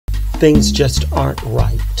Things just aren't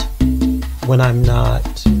right when I'm not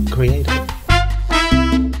creative.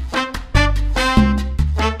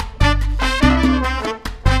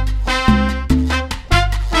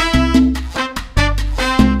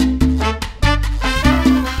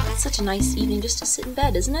 It's such a nice evening just to sit in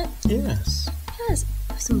bed, isn't it? Yes. Yes.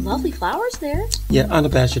 There's some lovely flowers there. Yeah,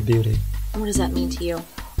 unabashed beauty. What does that mean to you?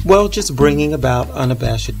 Well, just bringing about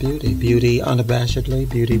unabashed beauty. Beauty unabashedly,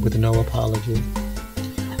 beauty with no apology.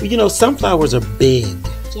 You know, some flowers are big.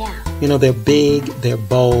 Yeah. You know, they're big, they're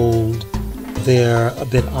bold, they're a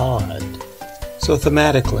bit odd. So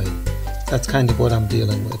thematically, that's kind of what I'm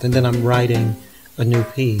dealing with. And then I'm writing a new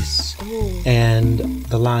piece. Ooh. And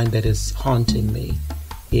the line that is haunting me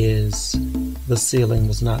is, the ceiling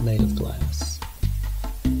was not made of glass.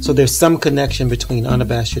 So there's some connection between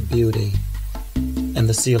unabashed beauty and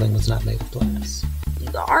the ceiling was not made of glass.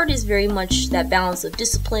 The art is very much that balance of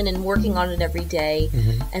discipline and working on it every day,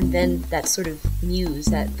 and then that sort of muse,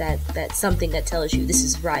 that something that tells you this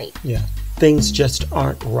is right. Yeah. Things just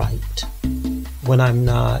aren't right when I'm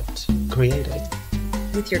not creating.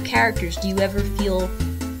 With your characters, do you ever feel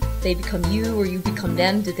they become you or you become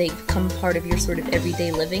them? Do they become part of your sort of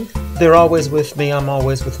everyday living? They're always with me, I'm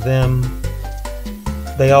always with them.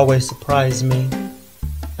 They always surprise me.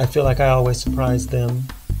 I feel like I always surprise them.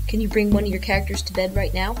 Can you bring one of your characters to bed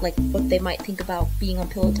right now? Like what they might think about being on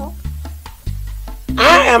Pillow Talk?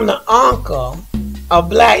 I am the uncle of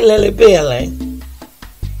Black Lily Billy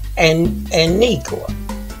and Niqua.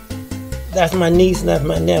 That's my niece and that's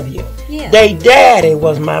my nephew. Yeah. They daddy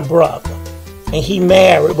was my brother. And he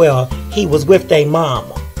married, well, he was with their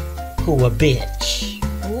mama, who a bitch.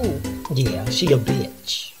 Ooh. Yeah, she a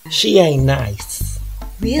bitch. She ain't nice.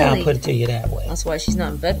 Really? I'll put it to you that way. That's why she's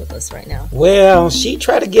not in bed with us right now. Well, she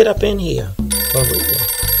tried to get up in here. For real.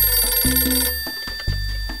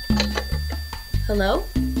 Hello?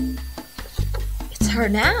 It's her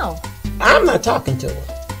now. I'm not talking to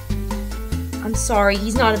her. I'm sorry,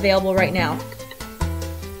 he's not available right now.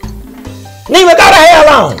 Nima, go to hell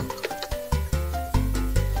on!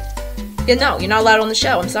 Yeah, no, you're not allowed on the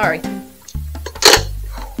show. I'm sorry.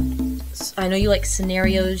 I know you like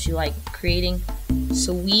scenarios, you like creating.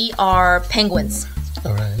 So we are penguins.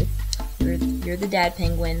 All right. You're the dad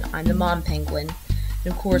penguin. I'm the mom penguin.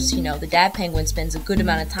 And of course, you know, the dad penguin spends a good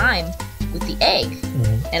amount of time with the egg.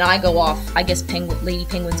 Mm-hmm. And I go off. I guess lady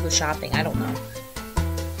penguins go shopping. I don't know.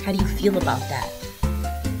 How do you feel about that?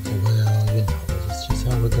 Well, you know, that's just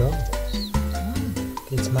how it goes. Oh.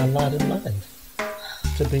 It's my lot in life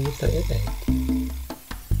to be with the egg.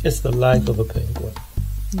 It's the life of a penguin.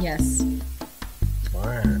 Yes.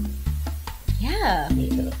 Wow. Yeah.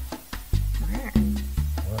 Yeah.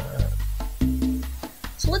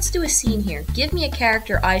 So let's do a scene here. Give me a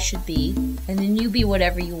character I should be, and then you be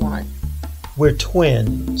whatever you want. We're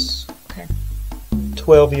twins. Okay.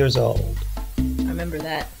 12 years old. I remember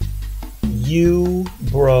that. You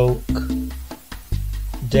broke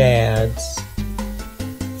Dad's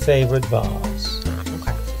favorite vase.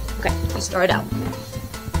 Okay. Okay. You start out.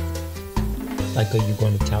 Like, are you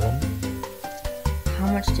going to tell him?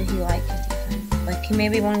 How much did he like it? Like, he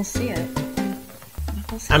maybe want to see it.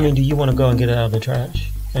 I mean, do you want to go and get it out of the trash?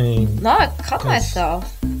 I mean... No, I cut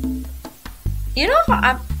myself. You know,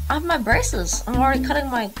 I have my braces. I'm already cutting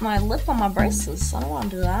my lip on my braces. I don't want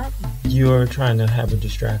to do that. You're trying to have a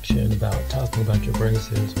distraction about talking about your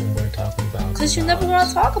braces when we're talking about... Because you never want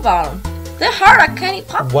to talk about them. They're hard. I can't eat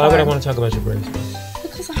popcorn. Why would I want to talk about your braces?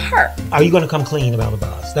 Because it hurt. Are you going to come clean about the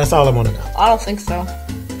vase? That's all I want to know. I don't think so.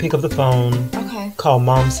 Pick up the phone. Okay. Call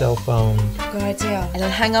Mom's cell phone. Good idea. And then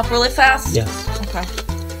hang up really fast? Yes. Okay.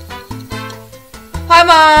 Hi,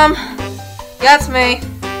 Mom. Yeah, it's me.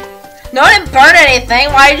 No, I didn't burn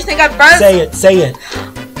anything. Why did you think I burned? Say it. Say it.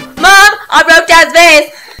 Mom, I broke Dad's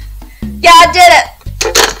vase. Yeah, I did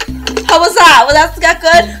it. How was that? Was that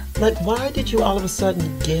good? Like, why did you all of a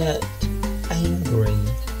sudden get angry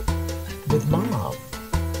with Mom?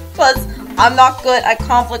 Because I'm not good at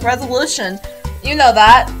conflict resolution. You know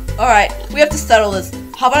that. Alright, we have to settle this.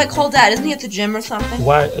 How about I call Dad? Isn't he at the gym or something?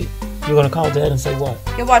 Why? You're going to call Dad and say what?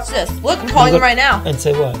 Yeah, watch this. Look, I'm calling him right now. And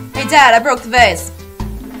say what? Hey, Dad, I broke the vase.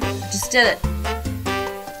 I just did it.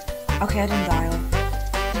 Okay, I didn't dial.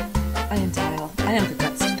 I didn't have the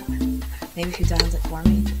guts to do it. Maybe if you dialed it for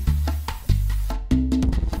me.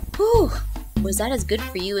 Whew. Was that as good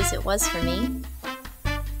for you as it was for me?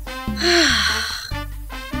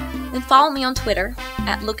 Then follow me on Twitter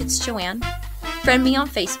 @LookIt'sJoanne. Friend me on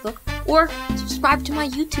Facebook, or subscribe to my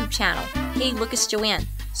YouTube channel, Hey Look It's Joanne,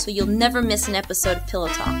 so you'll never miss an episode of Pillow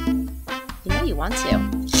Talk. You know you want to.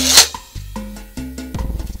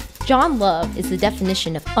 John Love is the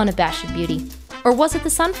definition of unabashed beauty. Or was it the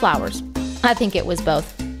sunflowers? I think it was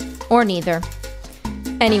both. Or neither.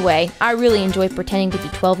 Anyway, I really enjoyed pretending to be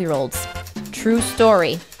 12-year-olds. True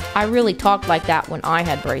story. I really talked like that when I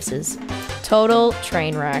had braces. Total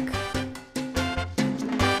train wreck.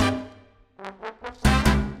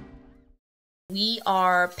 We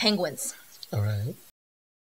are penguins. All right.